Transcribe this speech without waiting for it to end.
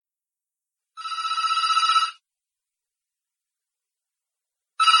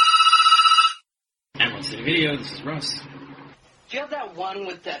City Video, this is Russ. Do you have that one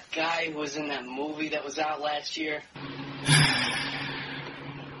with that guy who was in that movie that was out last year?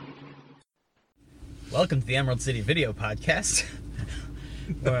 Welcome to the Emerald City Video Podcast.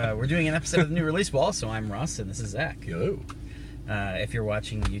 We're doing an episode of the new release wall, so I'm Russ and this is Zach. Hello. If you're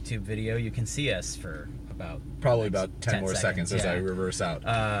watching the YouTube video, you can see us for probably about 10 more seconds as I reverse out.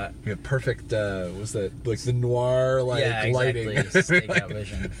 We have perfect, was that like the noir lighting? Exactly. Stakeout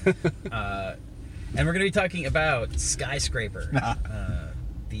vision. And we're going to be talking about Skyscraper.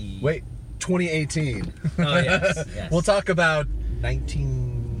 Wait, 2018. Oh, yes. We'll talk about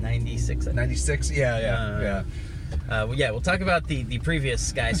 1996. 96? Yeah. We'll talk about the previous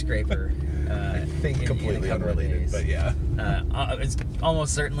Skyscraper. I think completely unrelated, but yeah. It's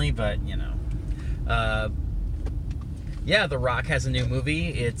almost certainly, but you know. The Rock has a new movie.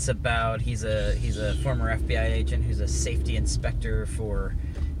 It's about he's a former FBI agent who's a safety inspector for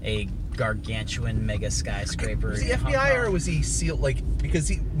a gargantuan mega skyscraper. Was he FBI or was he SEAL? Because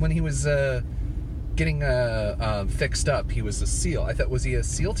when he was getting fixed up, he was a SEAL. I thought, was he a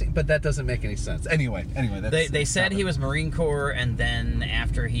SEAL team? But that doesn't make any sense. Anyway, they said he was Marine Corps, and then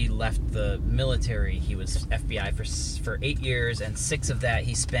after he left the military, he was FBI for 8 years, and 6 of that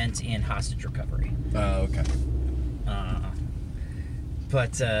he spent in hostage recovery. Oh, okay.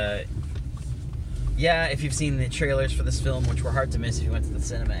 If you've seen the trailers for this film, which were hard to miss if you went to the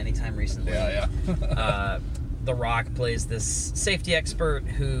cinema anytime recently. The Rock plays this safety expert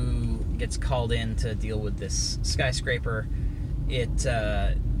who gets called in to deal with this skyscraper. There's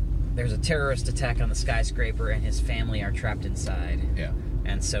a terrorist attack on the skyscraper, and his family are trapped inside. Yeah.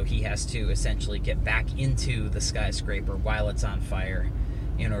 And so he has to essentially get back into the skyscraper while it's on fire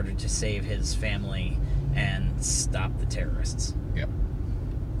in order to save his family and stop the terrorists. Yep.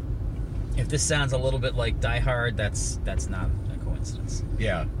 If this sounds a little bit like Die Hard, that's not a coincidence.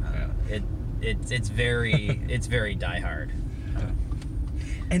 Yeah. It's very Die Hard.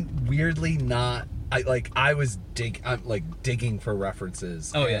 And weirdly not. I was digging for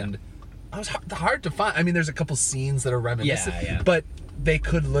references. Oh, and I was hard to find. I mean, there's a couple scenes that are reminiscent. Yeah. But they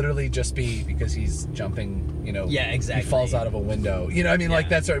could literally just be because he's jumping, Yeah, exactly. He falls out of a window.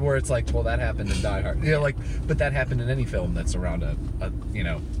 That's where it's like, well, that happened in Die Hard. But that happened in any film that's around a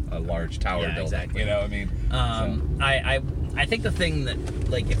large tower building. Exactly. So. I think the thing that,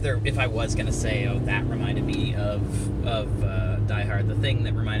 if I was going to say, that reminded me of Die Hard, the thing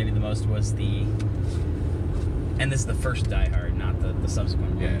that reminded me the most was and this is the first Die Hard, not the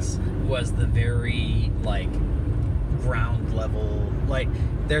subsequent ones, was the very, ground level,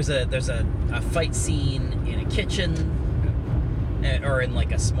 there's a fight scene in a kitchen, or in,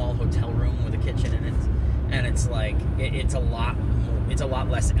 a small hotel room with a kitchen in it, and it's it's a lot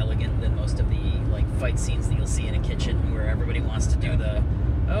less elegant than most of the fight scenes that you'll see in a kitchen where everybody wants to do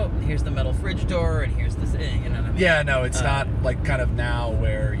here's the metal fridge door and here's this, you know what I mean? Yeah, no, it's not kind of now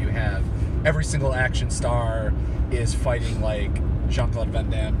where you have every single action star is fighting like Jean-Claude Van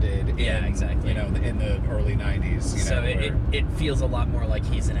Damme did in the early 90s. It feels a lot more like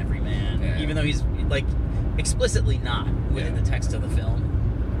he's an everyman, even though he's explicitly not within the text of the film.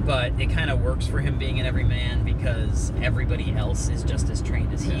 But it kind of works for him being an everyman because everybody else is just as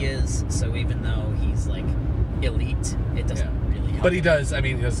trained as he is. So even though he's elite, it doesn't really help. But he does. I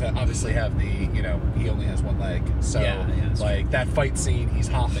mean, he does obviously have the. He only has one leg. So that fight scene, he's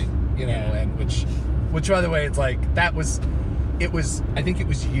hopping. And which by the way, it's it was. I think it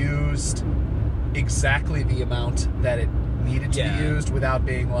was used exactly the amount that it needed to be used without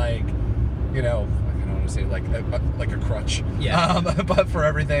being say like a crutch, but for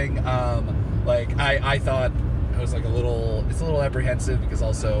everything, I thought I was it's a little apprehensive because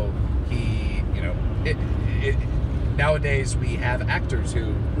also he, nowadays we have actors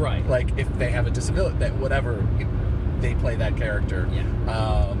who, if they have a disability, that whatever, they play that character,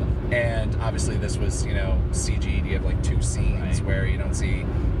 and obviously this was, CG. You have 2 scenes where you don't see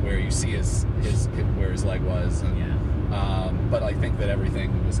where you see his where his leg was, and, but I think that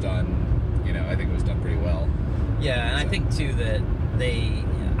everything was done. I think it was done pretty well. Yeah, and I think, too, that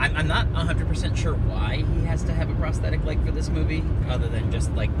I'm not 100% sure why he has to have a prosthetic leg for this movie, other than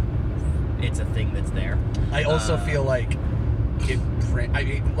just, it's a thing that's there. I also feel The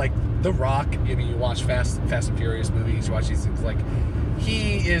Rock, you watch Fast and Furious movies, you watch these things,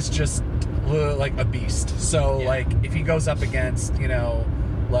 he is just, a beast. So, if he goes up against, a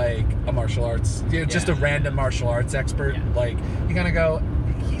martial arts, just a random martial arts expert, you kind of go,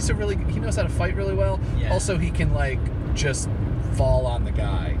 he knows how to fight really well. Yeah. Also, he can just fall on the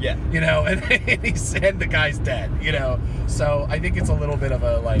guy. Yeah. You know, and the guy's dead, you know. So I think it's a little bit of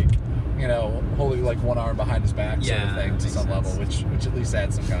a, like, you know, holding like one arm behind his back sort of thing to some level, which at least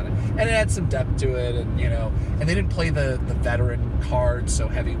adds some kind of, and it adds some depth to it, and you know, and they didn't play the veteran card so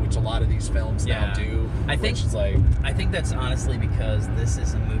heavy, which a lot I think that's honestly because this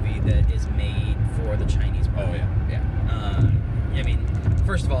is a movie that is made for the Chinese market. I mean,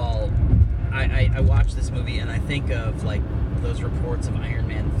 first of all, I watched this movie and I think of like those reports of Iron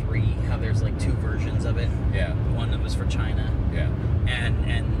Man 3, how there's like 2 versions of it. Yeah. One that was for China. Yeah.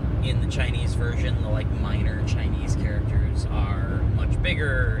 And in the Chinese version, the like minor Chinese characters are much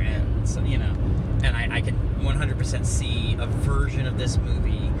bigger, and so, you know, and I can 100% see a version of this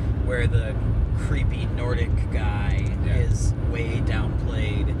movie where the creepy Nordic guy is way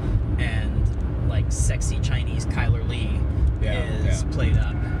downplayed, and like sexy Chinese Kyler Lee is played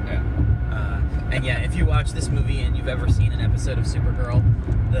up. Yeah. And if you watch this movie and you've ever seen an episode of Supergirl,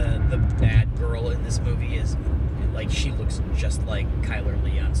 the bad girl in this movie is like, she looks just like Kyler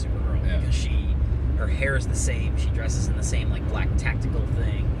Lee on Supergirl, because her hair is the same, she dresses in the same like black tactical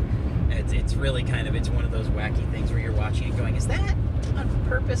thing. It's really kind of, it's one of those wacky things where you're watching it going, is that on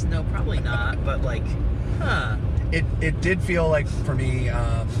purpose? No, probably not, but like, huh. It did feel like, for me,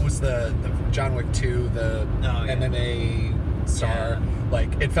 was the John Wick 2, the MMA star, like,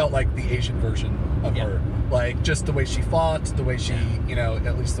 it felt like the Asian version of her. Like, just the way she fought, the way she, you know,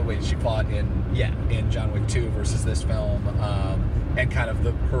 at least the way she fought in John Wick 2 versus this film, and kind of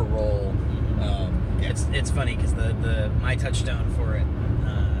her role. It's funny because the my touchstone for it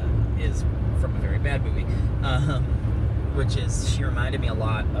is from a very bad movie, which is, she reminded me a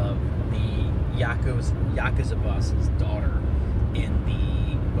lot of the Yakuza boss's daughter in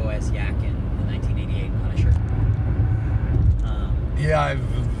the Boaz Yakin, the 1988 Punisher. I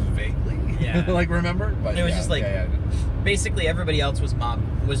vaguely like remember, but it was just like basically everybody else was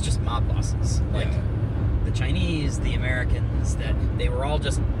just mob bosses, like the Chinese, the Americans, that they were all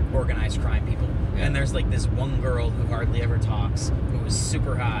just organized crime people. And there's like this one girl who hardly ever talks, who was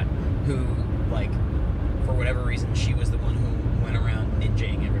super hot, who, like, for whatever reason, she was the one who went around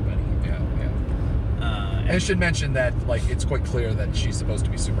ninjaing everybody. And I should mention that, like, it's quite clear that she's supposed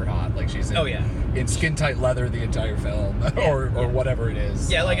to be super hot. Like, she's in skin tight leather the entire film, or whatever it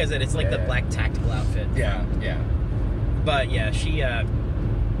is. Yeah, like I said, it's like the black tactical outfit. But she, I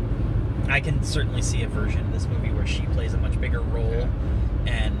can certainly see a version of this movie where she plays a much bigger role,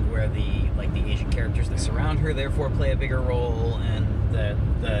 and where the Asian characters that surround her therefore play a bigger role, and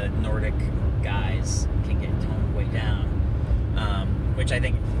the Nordic guys can get toned way down. Which I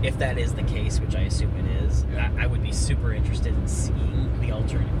think, if that is the case, which I assume it is, I would be super interested in seeing the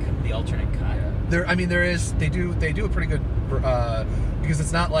alternate cut. They do a pretty good, because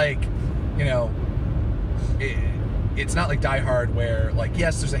it's not like, you know, it's not like Die Hard where, like,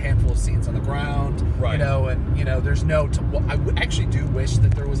 yes, there's a handful of scenes on the ground, you know, and, you know, there's no, I actually do wish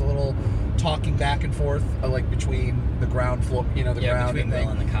that there was a little talking back and forth, like, between the ground floor, you know, the ground between Will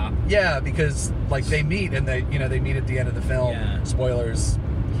and the cop. Yeah, because, like, they meet, and they meet at the end of the film. Spoilers,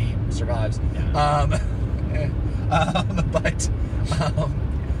 he survives.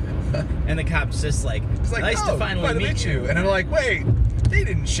 And the cop's just like, nice to finally meet you. And I'm like, wait, they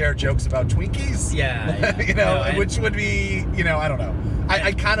didn't share jokes about Twinkies? You know, which would be, you know, I don't know.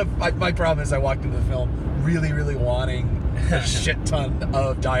 I kind of, my problem is I walked into the film really, really wanting a shit ton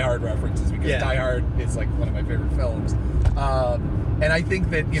of Die Hard references, because Die Hard is like one of my favorite films. And I think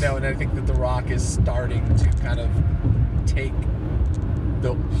that, you know, and I think that The Rock is starting to kind of take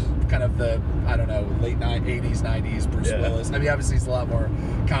the kind of the, I don't know, late 80s, 90s Bruce Willis. I mean, obviously he's a lot more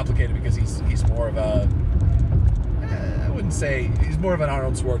complicated because he's more of a, I wouldn't say, he's more of an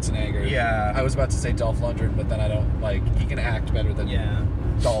Arnold Schwarzenegger. I was about to say Dolph Lundgren, but then I don't, like, he can act better than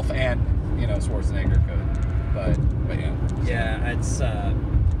Dolph and, you know, Schwarzenegger could. But it's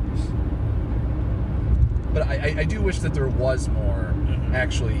but I do wish that there was more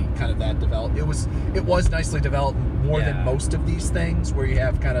actually kind of that developed. It was nicely developed, more than most of these things, where you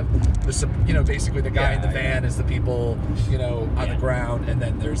have kind of the, you know, basically the guy in the van is the people, you know, on the ground, and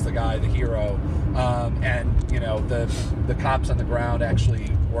then there's the guy, the hero, and, you know, the cops on the ground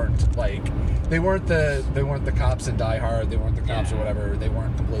actually weren't like, they weren't the cops in Die Hard, they weren't the cops or whatever, they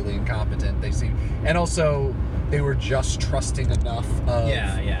weren't completely incompetent, they seemed, and also they were just trusting enough of,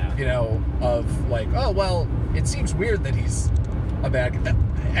 you know, of like, oh, well, it seems weird that he's a bad guy.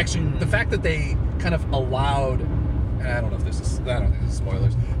 Actually, the fact that they kind of allowed, I don't think this is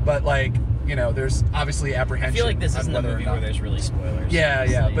spoilers, but, like, you know, there's obviously apprehension. I feel like this isn't a movie where there's really spoilers.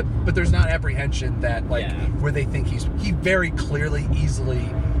 But there's not apprehension that, like, where they think he very clearly, easily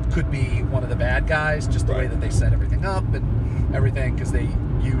could be one of the bad guys, just the way that they set everything up, and everything, because they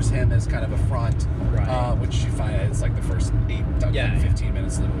use him as kind of a front, which you find it's like the first 15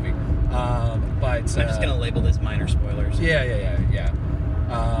 minutes of the movie. But I'm just gonna label this minor spoilers. Yeah.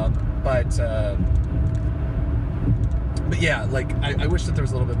 But yeah, like I wish that there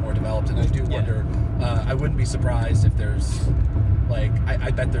was a little bit more developed, and I do wonder. I wouldn't be surprised if there's like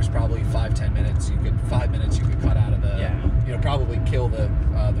I bet there's probably 5 minutes you could cut out of the probably kill the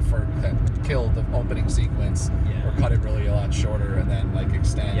opening sequence or cut it really a lot shorter and then like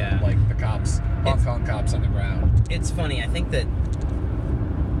extend like the Hong Kong cops on the ground. It's funny. I think that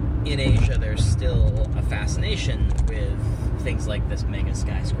in Asia there's still a fascination with things like this mega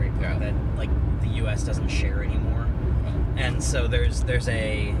skyscraper that like the U.S. doesn't share anymore. And so there's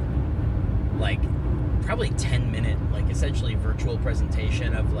a like probably 10-minute like essentially virtual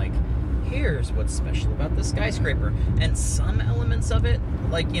presentation of like, here's what's special about the skyscraper, and some elements of it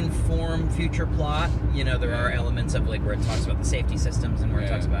like inform future plot. There are elements of like where it talks about the safety systems and where it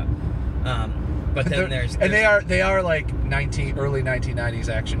talks about but then there's they are like early 1990s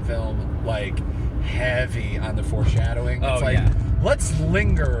action film, like heavy on the foreshadowing. It's like, let's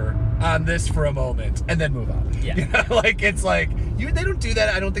linger on this for a moment and then move on. Like it's like they don't do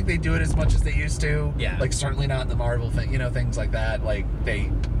that. I don't think they do it as much as they used to. Like certainly not in the Marvel thing, things like that. Like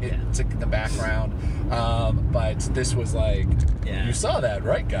it's in the background. But this was like, you saw that,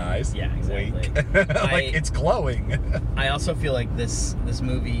 right, guys? Yeah, exactly. Like it's glowing. I also feel like this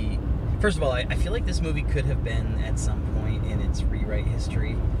movie. First of all, I feel like this movie could have been at some point in its rewrite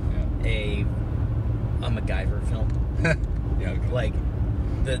history a MacGyver film. Like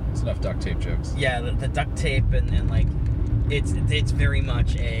it's enough duct tape jokes. The duct tape and like it's very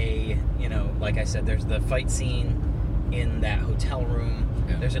much a like I said, there's the fight scene in that hotel room.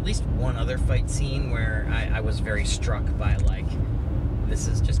 There's at least one other fight scene where I was very struck by like, this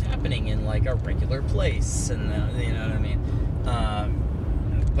is just happening in like a regular place, and you know what I mean.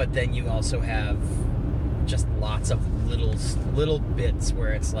 But then you also have just lots of little bits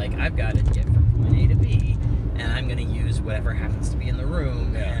where it's like, I've got to get from point A to B, and I'm going to use whatever happens to be in the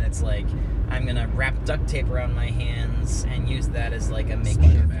room, and it's like, I'm going to wrap duct tape around my hands and use that as like a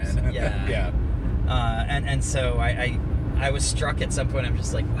makeshift. And so I was struck at some point. I'm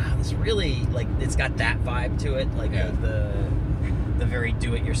just like, wow, this really, like, it's got that vibe to it, like the very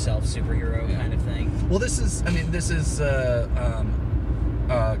do-it-yourself superhero kind of thing. Well, this is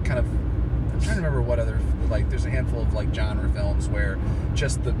kind of, I'm trying to remember what other, like, there's a handful of like genre films where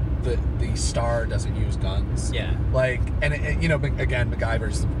just the star doesn't use guns. Like, and again,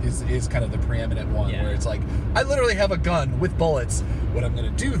 MacGyver's is kind of the preeminent one where it's like, I literally have a gun with bullets. What I'm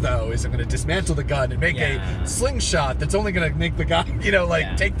going to do though is I'm going to dismantle the gun and make a slingshot that's only going to make the guy,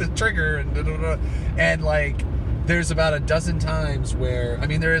 take the trigger and like, there's about a dozen times where, I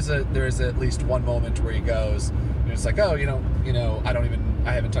mean, there is at least one moment where he goes, and it's like, oh,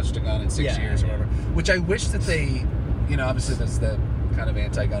 I haven't touched a gun in 6 years or whatever. Which I wish that they, obviously that's the kind of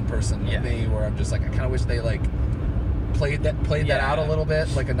anti-gun person in me, where I'm just like, I kind of wish they like played that out a little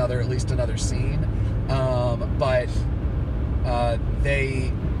bit, like at least another scene. But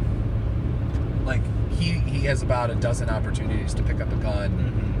they, like, he has about a dozen opportunities to pick up a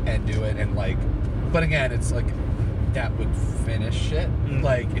gun and do it, and like, but again, it's like, that would finish it.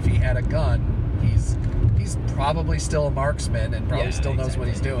 Like, if he had a gun, he's probably still a marksman and probably still knows what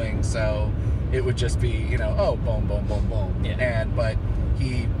he's doing, so it would just be, boom, boom, boom, boom. But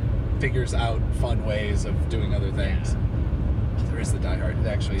he figures out fun ways of doing other things. There is the Die Hard.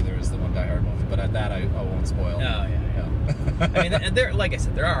 Actually, there is the one Die Hard moment, but at that I won't spoil. I mean, there, like I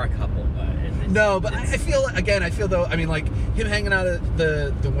said, there are a couple, but I feel though, I mean, like, him hanging out of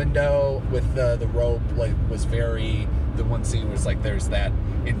the window with the rope, like, was very, the one scene was like, there's that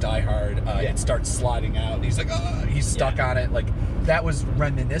in Die Hard, it starts sliding out, and he's like, oh, he's stuck on it, like, that was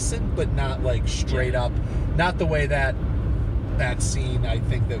reminiscent, but not like straight up, not the way that scene, I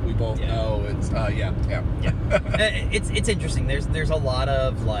think that we both know. It's it's interesting. There's a lot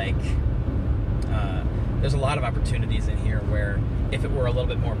of like there's a lot of opportunities in here where if it were a little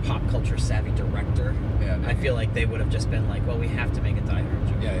bit more pop culture savvy director, I feel like they would have just been like, well, we have to make a Die Hard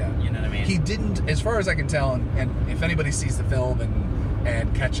joke. You know what I mean? He didn't, as far as I can tell, and if anybody sees the film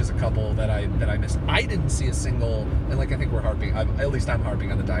and catches a couple that I missed, I didn't see a single, and like, I think we're harping, at least I'm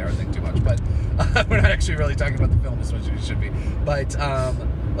harping on the Die Hard thing too much, but we're not actually really talking about the film as much as we should be. But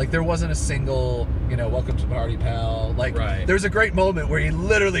like, there wasn't a single, welcome to the party, pal. Like, there's a great moment where he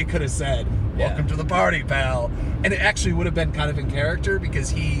literally could have said, welcome to the party, pal. And it actually would have been kind of in character, because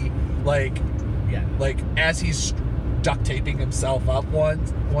he, like, as he's duct taping himself up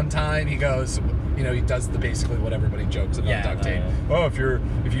one time, he goes, he does basically what everybody jokes about duct tape. Oh,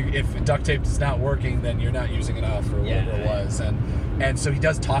 if duct tape is not working, then you're not using enough, or whatever it was. And so he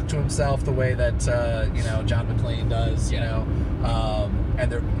does talk to himself the way that John McClane does.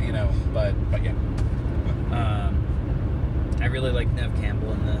 And they're but yeah. I really like Neve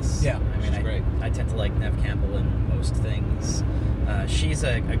Campbell in this. Yeah, she's great. I tend to like Neve Campbell in most things. She's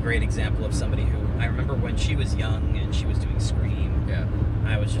a great example of somebody who I remember when she was young and she was doing Scream. Yeah.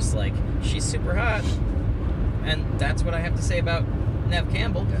 I was just like, she's super hot, and that's what I have to say about Neve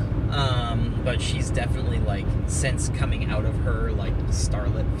Campbell. Yeah. But she's definitely like, since coming out of her like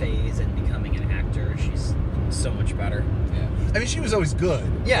starlet phase and becoming an actor, she's so much better. Yeah. I mean, she was always good.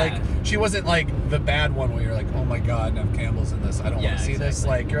 Yeah. Like, she wasn't like the bad one where you're like, oh my god, Neve Campbell's in this, I don't want to see this.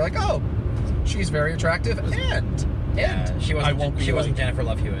 Like, you're like, oh, she's very attractive, and she wasn't Jennifer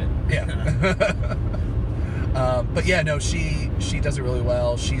Love Hewitt. Yeah. But yeah, no, she does it really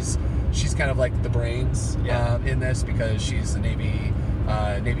well. She's kind of like the brains in this, because she's a Navy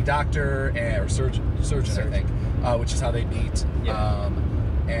doctor or surgeon, I think, which is how they meet. Yeah.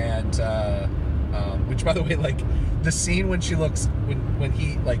 Which, by the way, like the scene when she looks when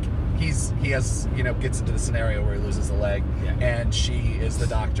he has gets into the scenario where he loses the leg, and she is the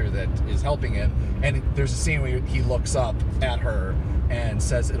doctor that is helping him, and there's a scene where he looks up at her and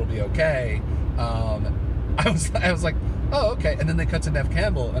says it'll be okay. I was like, oh, okay, and then they cut to Neve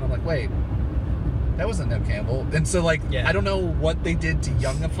Campbell, and I'm like, wait, that wasn't Neve Campbell. And so I don't know what they did to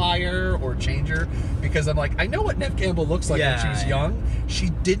youngify her or change her, because I'm like, I know what Neve Campbell looks like when she was young. She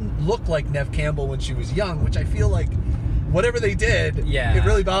didn't look like Neve Campbell when she was young, which I feel like whatever they did, it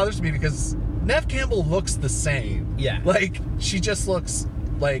really bothers me, because Neve Campbell looks the same. Yeah. Like, she just looks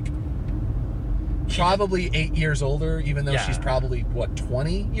like probably 8 years older, even though she's probably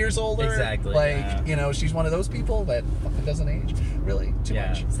 20 years older. Exactly. Like, she's one of those people that fucking doesn't age really too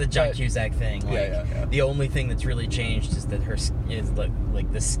much. It's the John Cusack thing. Like, the only thing that's really changed is that her is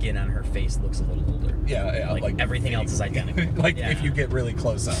like the skin on her face looks a little older. Yeah. Like everything else is identical. Like if you get really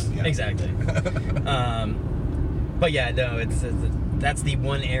close up. Yeah. Exactly. But yeah, no, that's the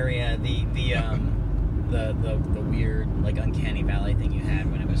one area, the weird, like, uncanny valley thing you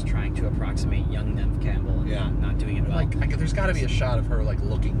had when it was trying to approximate young Neve Campbell and not doing it well. Like, there's got to be a shot of her, like,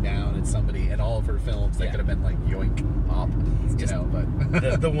 looking down at somebody in all of her films that could have been, like, yoink, pop,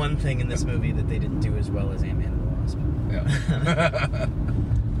 but... the one thing in this movie that they didn't do as well as Ant-Man and the Wasp. Yeah.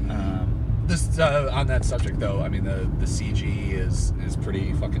 This, on that subject, though, I mean, the CG is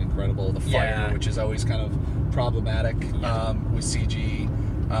pretty fucking incredible. The fire, which is always kind of problematic with CG,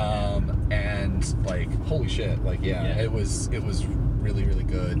 and like, holy shit, like, it was really, really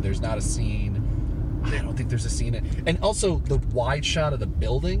good. There's not a scene, I don't think there's a scene, and also the wide shot of the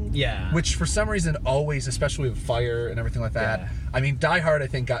building, which for some reason always, especially with fire and everything like that. I mean, Die Hard, I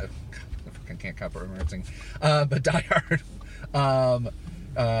think, got, I can't cover everything, but Die Hard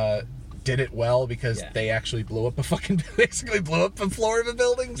did it well, because they actually basically blew up the floor of a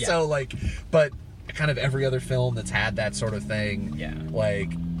building. So, like, but kind of every other film that's had that sort of thing,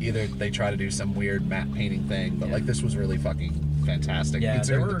 like, either they try to do some weird matte painting thing, but like, this was really fucking fantastic,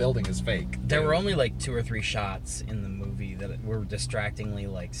 considering the building is fake. There were only like 2 or 3 shots in the movie that were distractingly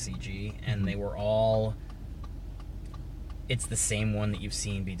like CG, and they were all, it's the same one that you've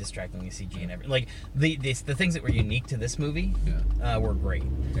seen be distractingly CG and everything. Like, the things that were unique to this movie were great.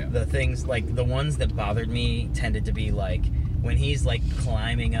 The things, like, the ones that bothered me tended to be like when he's like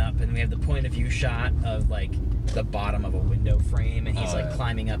climbing up, and we have the point of view shot of like the bottom of a window frame, and he's like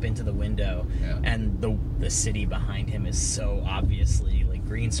climbing up into the window, and the city behind him is so obviously like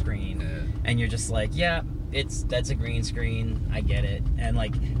green screen, and you're just like, that's a green screen, I get it. And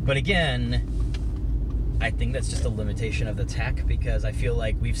like, but again, I think that's just a limitation of the tech, because I feel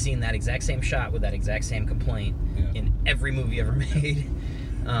like we've seen that exact same shot with that exact same complaint in every movie ever made.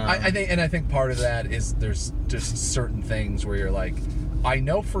 I think part of that is there's just certain things where you're like, I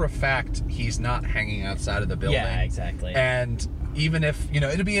know for a fact he's not hanging outside of the building. Yeah, exactly. And even if,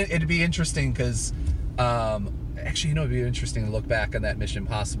 it'd be interesting, because actually, it'd be interesting to look back on that Mission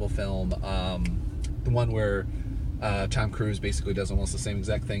Impossible film, the one where Tom Cruise basically does almost the same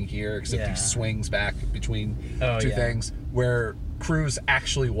exact thing here, except he swings back between two things, where Cruise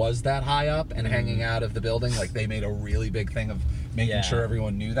actually was that high up and hanging out of the building. Like, they made a really big thing of making sure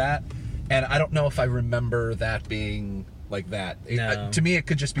everyone knew that. And I don't know if I remember that being like that. To me, it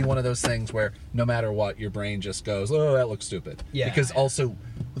could just be one of those things where no matter what, your brain just goes, oh, that looks stupid. Yeah. Because also, who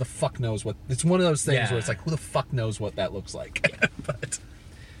the fuck knows what... It's one of those things where it's like, who the fuck knows what that looks like?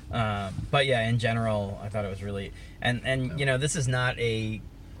 But yeah, in general, I thought it was really... And this is not a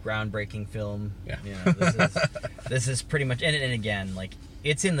groundbreaking film. Yeah. This is pretty much... And again, like,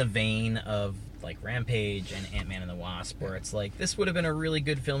 it's in the vein of like Rampage and Ant-Man and the Wasp, where it's like, this would have been a really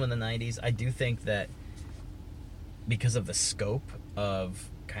good film in the 90s. I do think that because of the scope of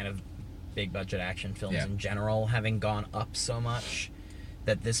kind of big budget action films in general having gone up so much,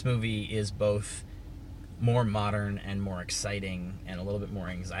 that this movie is both more modern and more exciting and a little bit more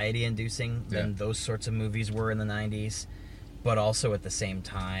anxiety inducing than those sorts of movies were in the 90s, but also at the same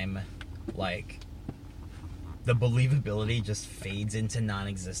time, like, the believability just fades into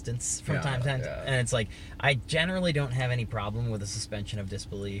non-existence from time to time. And it's like, I generally don't have any problem with a suspension of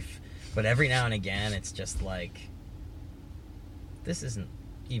disbelief, but every now and again it's just like, this isn't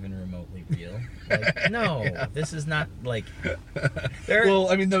even remotely real. Like, no, this is not, like...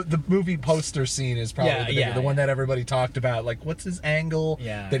 Well, I mean, the movie poster scene is probably the one that everybody talked about. Like, what's his angle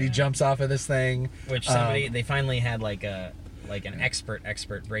that he jumps off of this thing? Which somebody, they finally had like an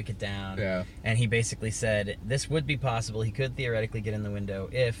expert break it down. Yeah. And he basically said this would be possible. He could theoretically get in the window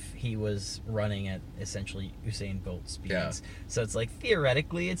if he was running at essentially Usain Bolt speeds. Yeah. So it's like,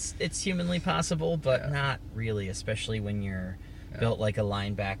 theoretically it's humanly possible, but not really, especially when you're built like a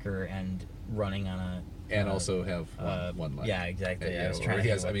linebacker and running on a... And also have one leg. Yeah, exactly. I was trying to he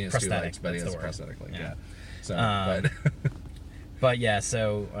has 2 legs, but he has a prosthetic leg. Yeah. So, but yeah,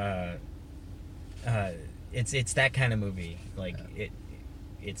 so it's that kind of movie. Like,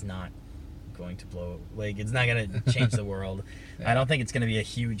 it's not going to blow, like, it's not going to change the world. I don't think it's going to be a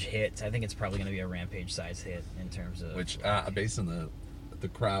huge hit. I think it's probably going to be a Rampage size hit in terms of... Which, based on the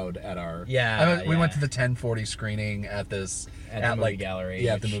crowd at our... we went to the 1040 screening at this... At the movie gallery.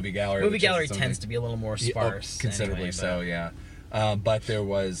 Yeah, at the movie gallery. Movie gallery tends to be a little more sparse. Considerably anyway, so, yeah. But there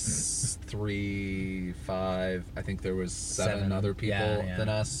was 3, 5, I think there was 7 other people than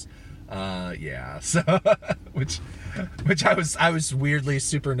us. So which I was weirdly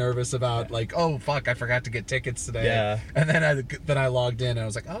super nervous about, like, oh fuck, I forgot to get tickets today. Yeah. And then I logged in and I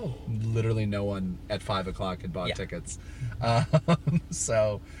was like, oh, literally no one at 5 o'clock had bought tickets. But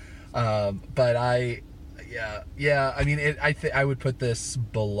I mean, I would put this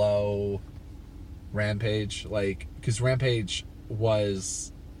below Rampage, like, because Rampage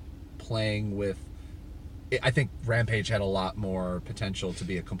was playing with... I think Rampage had a lot more potential to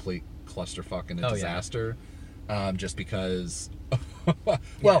be a complete clusterfuck and a disaster, just because...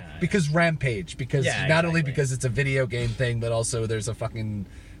 because Rampage, because not only because it's a video game thing, but also there's a fucking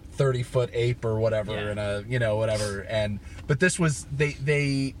 30-foot ape or whatever, and a, whatever, but this was,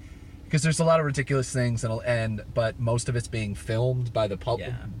 they because there's a lot of ridiculous things, but most of it's being filmed by the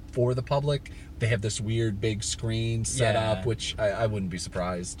public, for the public. They have this weird big screen set up, which I wouldn't be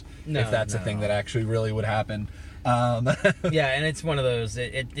surprised if that's a thing that actually really would happen. And it's one of those,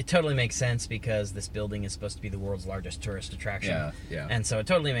 it totally makes sense because this building is supposed to be the world's largest tourist attraction. And so it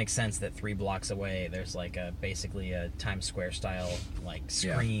totally makes sense that 3 blocks away there's like basically a Times Square style like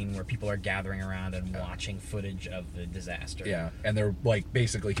screen where people are gathering around and watching footage of the disaster. And they're like,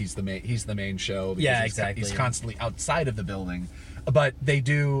 basically he's the main show because he's constantly outside of the building. But they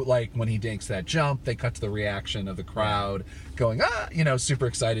do, like, when he makes that jump, they cut to the reaction of the crowd going, super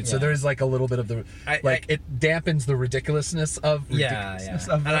excited. So there's, like, a little bit of the, it dampens the ridiculousness of ridiculousness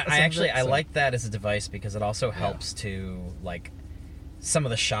of I like that as a device because it also helps to, like, some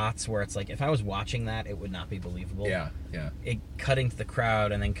of the shots where it's like, if I was watching that, it would not be believable. It cutting to the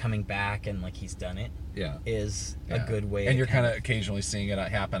crowd and then coming back and, like, he's done it is a good way. And you're kind of occasionally seeing it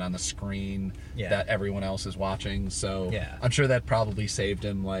happen on the screen that everyone else is watching. So I'm sure that probably saved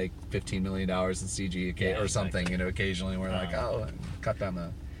him like $15 million in CG or something. Occasionally we're like, cut down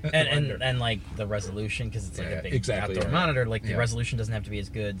the and like the resolution, because it's like a big outdoor monitor. Like the resolution doesn't have to be as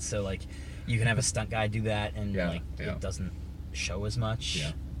good. So like you can have a stunt guy do that, and it doesn't show as much.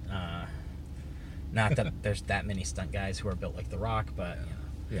 Not that there's that many stunt guys who are built like The Rock, but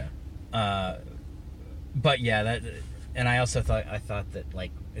that, and I also thought that,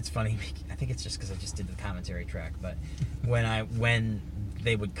 like, it's funny. I think it's just because I just did the commentary track, but when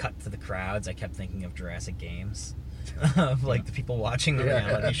they would cut to the crowds, I kept thinking of Jurassic Games, of like the people watching the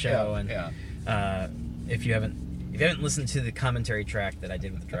reality show. If you haven't listened to the commentary track that I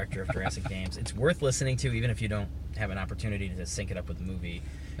did with the director of Jurassic Games, it's worth listening to, even if you don't have an opportunity to sync it up with the movie,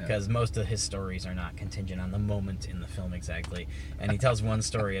 because most of his stories are not contingent on the moment in the film exactly. And he tells one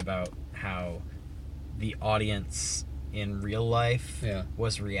story about how the audience in real life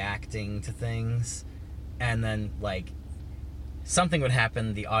was reacting to things, and then like something would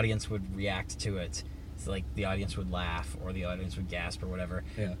happen, the audience would react to it. So, like, the audience would laugh or the audience would gasp or whatever,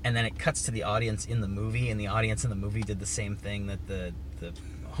 and then it cuts to the audience in the movie, and the audience in the movie did the same thing that the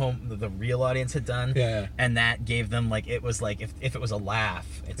real audience had done, and that gave them, like, it was like if it was a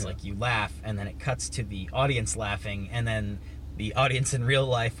laugh, it's like you laugh, and then it cuts to the audience laughing, and then the audience in real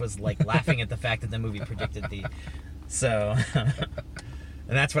life was like laughing at the fact that the movie predicted the. So, and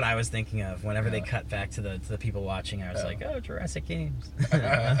that's what I was thinking of whenever they cut back to the people watching. I was like, oh, Jurassic Games.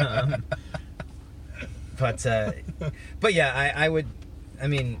 But yeah, I would. I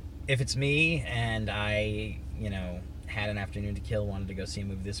mean, if it's me and I, had an afternoon to kill, wanted to go see a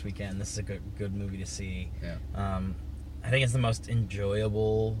movie this weekend, this is a good movie to see. Yeah. I think it's the most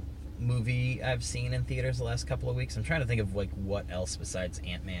enjoyable movie I've seen in theaters the last couple of weeks. I'm trying to think of like what else besides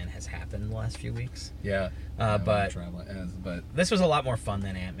Ant-Man has happened in the last few weeks. Yeah. But this was a lot more fun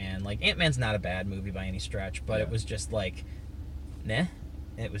than Ant-Man. Like, Ant-Man's not a bad movie by any stretch, but it was just like, nah,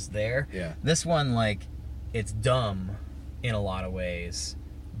 it was there. Yeah. This one, like, it's dumb in a lot of ways,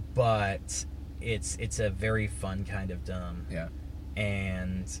 but it's a very fun kind of dumb. Yeah.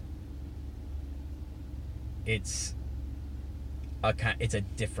 And it's a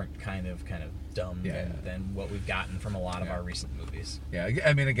different kind of dumb than what we've gotten from a lot of our recent movies. Yeah,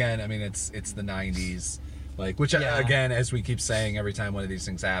 I mean, it's the 90s, like, which again, as we keep saying every time one of these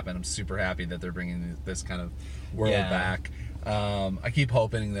things happen, I'm super happy that they're bringing this kind of world back. I keep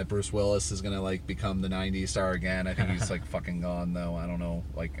hoping that Bruce Willis is gonna like become the 90s star again. I think he's like fucking gone though. I don't know,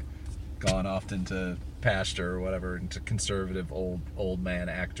 like gone off into pasture or whatever, into conservative old man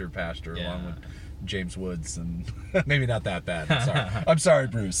actor pasture along with James Woods, and maybe not that bad. I'm sorry,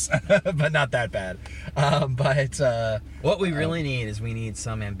 Bruce, but not that bad. But what we really need is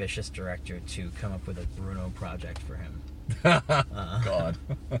some ambitious director to come up with a Bruno project for him. God.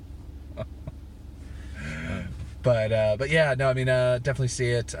 But yeah, no, I mean, definitely see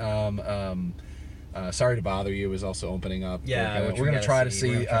it. Sorry to Bother You is also opening up. Yeah, we're gonna try to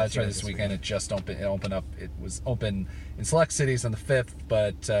see try this weekend. It just opened up. It was open in select cities on the 5th,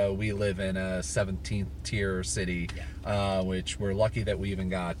 but we live in a 17th tier city, which we're lucky that we even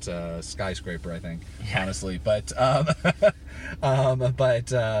got Skyscraper, I think, honestly. But that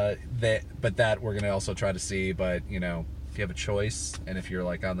we're gonna also try to see. But if you have a choice, and if you're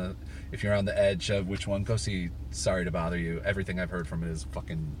like if you're on the edge of which one, go see Sorry to Bother You. Everything I've heard from it is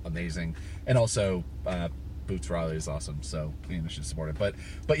fucking amazing, and also Boots Riley is awesome, so you should support it. But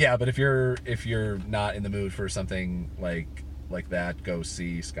if you're not in the mood for something like that, go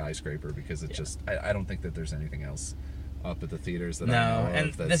see Skyscraper, because it's just I don't think that there's anything else up at the theaters that I know of.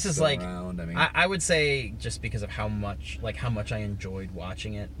 And this is like around. I mean, I would say, just because of how much I enjoyed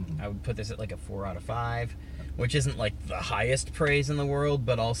watching it, I would put this at like a 4 out of 5. Which isn't like the highest praise in the world,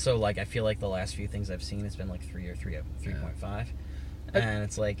 but also like I feel like the last few things I've seen, it's been like 3 or 3.5, and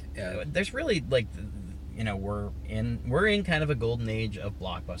it's like there's really like we're in kind of a golden age of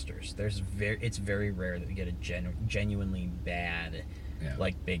blockbusters. It's very rare that we get a genuinely bad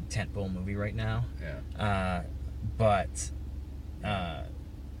like big tentpole movie right now. But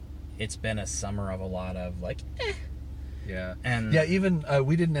it's been a summer of a lot of like Yeah, and even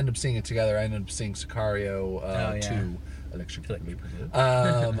we didn't end up seeing it together. I ended up seeing Sicario 2, Electric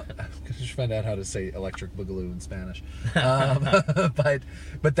Boogaloo. Because you should find out how to say Electric Boogaloo in Spanish.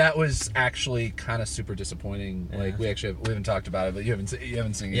 But that was actually kind of super disappointing. Like we haven't talked about it, but you haven't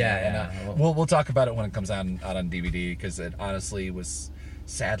seen it yet. And, we'll talk about it when it comes out on DVD, because it honestly was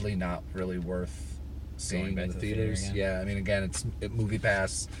sadly not really worth seeing in the theaters. I mean, again, it's Movie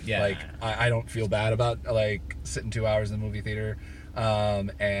Pass. Like I don't feel bad about like sitting 2 hours in the movie theater,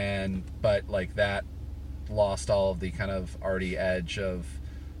 but like that lost all of the kind of arty edge of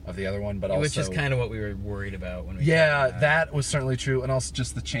the other one. But also, which is kind of what we were worried about when we that was certainly true, and also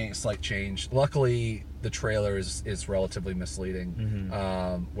just the slight change. Luckily, the trailer is relatively misleading.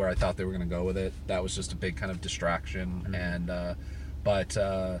 Where I thought they were going to go with it, that was just a big kind of distraction. And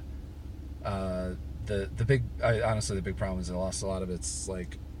honestly, the big problem is it lost a lot of its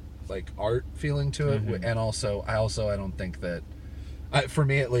like art feeling to it, and also I don't think that, for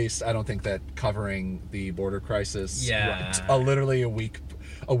me at least, I don't think that covering the border crisis literally a week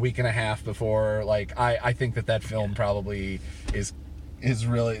and a half before, like I think that film probably is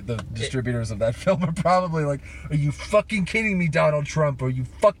really, the distributors of that film are probably like, are you fucking kidding me, Donald Trump? Are you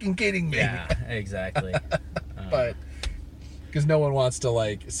fucking kidding me? Yeah, exactly. But because no one wants to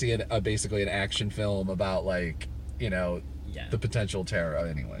like see basically an action film about like the potential terror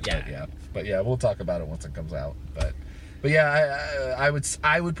anyway. But we'll talk about it once it comes out. But I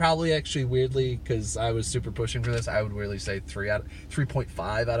would probably actually, weirdly, because I was super pushing for this, I would weirdly say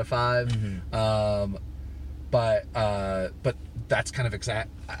 3.5 out of 5. But that's kind of exact.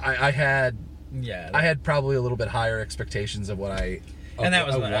 I had probably a little bit higher expectations of what I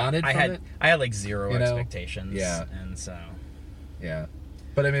wanted. I had like zero expectations. And so. Yeah,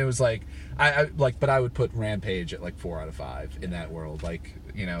 but I mean, it was like but I would put Rampage at like 4 out of 5 in that world, like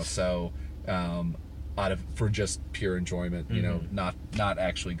so. for just pure enjoyment, you know, not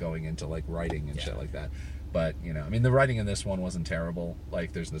actually going into like writing and shit like that. But, you know, I mean, the writing in this one wasn't terrible.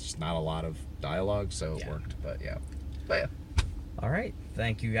 Like, there's just not a lot of dialogue, so it worked. But yeah. All right.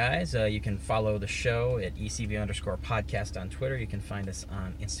 Thank you, guys. You can follow the show at ECV_podcast on Twitter. You can find us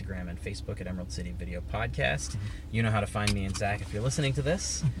on Instagram and Facebook at Emerald City Video Podcast. You know how to find me and Zach if you're listening to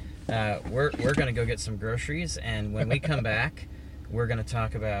this. We're going to go get some groceries, and when we come back, we're going to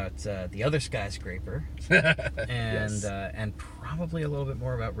talk about the other skyscraper, and probably a little bit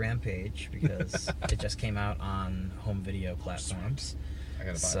more about Rampage, because it just came out on home video platforms. I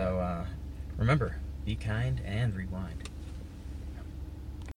gotta buy so remember, be kind and rewind.